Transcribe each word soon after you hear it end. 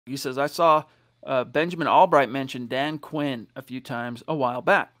He says, I saw Benjamin Albright mention Dan Quinn a few times a while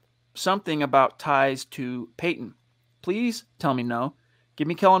back. Something about ties to Peyton. Please tell me no. Give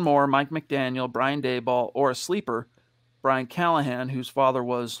me Kellen Moore, Mike McDaniel, Brian Daboll, or a sleeper, Brian Callahan, whose father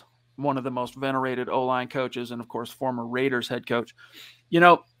was one of the most venerated O-line coaches and, of course, former Raiders head coach. You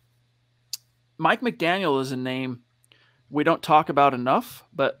know, Mike McDaniel is a name we don't talk about enough,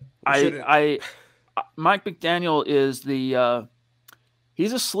 but We shouldn't. Mike McDaniel is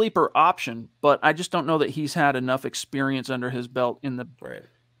he's a sleeper option, but I just don't know that he's had enough experience under his belt in the Right.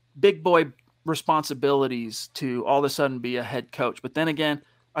 big boy responsibilities to all of a sudden be a head coach. But then again,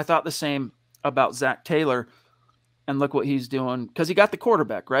 I thought the same about Zach Taylor, and look what he's doing because he got the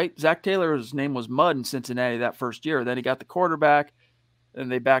quarterback, right? Zach Taylor's name was Mud in Cincinnati that first year. Then he got the quarterback,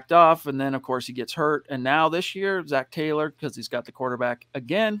 and they backed off, and then, of course, he gets hurt. And now this year, Zach Taylor, because he's got the quarterback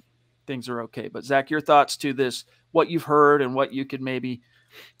again, things are okay. But, Zach, your thoughts to this, what you've heard and what you could maybe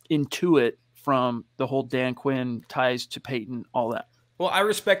intuit from the whole Dan Quinn ties to Peyton, all that. Well, I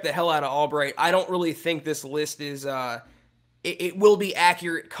respect the hell out of Albright. I don't really think this list is it will be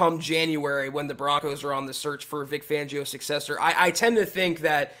accurate come January when the Broncos are on the search for Vic Fangio's successor. I tend to think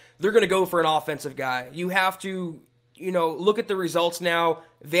that they're going to go for an offensive guy. You have to, look at the results now.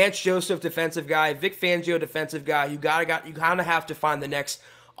 Vance Joseph, defensive guy. Vic Fangio, defensive guy. You kind of have to find the next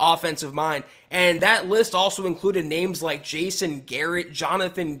offensive mind. And that list also included names like Jason Garrett,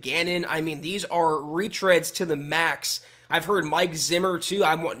 Jonathan Gannon. I mean, these are retreads to the max. I've heard Mike Zimmer too.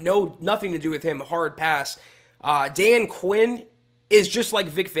 I want nothing to do with him. Hard pass. Dan Quinn is just like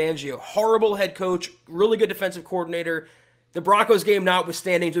Vic Fangio. Horrible head coach, really good defensive coordinator. The Broncos game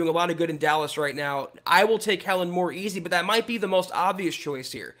notwithstanding, doing a lot of good in Dallas right now. I will take Kellen Moore easy, but that might be the most obvious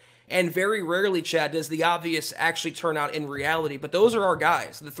choice here. And very rarely, Chad, does the obvious actually turn out in reality. But those are our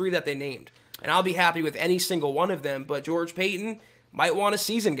guys, the three that they named. And I'll be happy with any single one of them. But George Payton might want a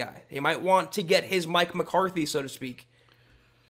seasoned guy. He might want to get his Mike McCarthy, so to speak.